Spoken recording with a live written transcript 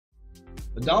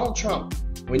But Donald Trump,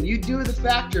 when you do the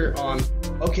factor on,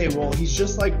 okay, well, he's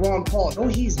just like Ron Paul. No,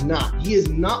 he's not. He is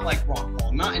not like Ron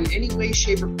Paul, not in any way,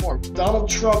 shape, or form. Donald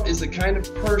Trump is the kind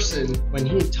of person, when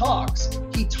he talks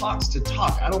to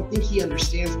talk. I don't think he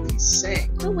understands what he's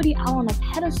saying. Put Woody Allen on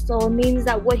a pedestal means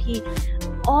that we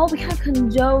kind of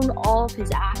condone all of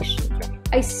his actions.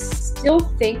 I still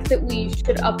think that we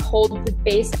should uphold the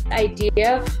base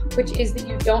idea, which is that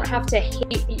you don't have to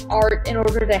hate the art in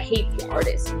order to hate the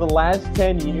artist. The last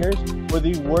 10 years were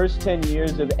the worst 10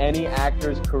 years of any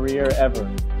actor's career ever.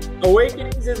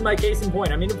 Awakenings is my case in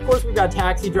point. I mean, of course, we've got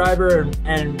Taxi Driver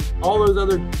and all those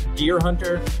other Deer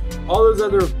Hunter, all those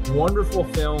other wonderful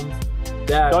films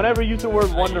that... Don't ever use the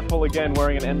word wonderful again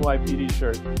wearing an NYPD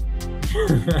shirt.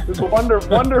 It's a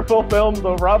wonderful film,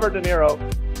 though. Robert De Niro.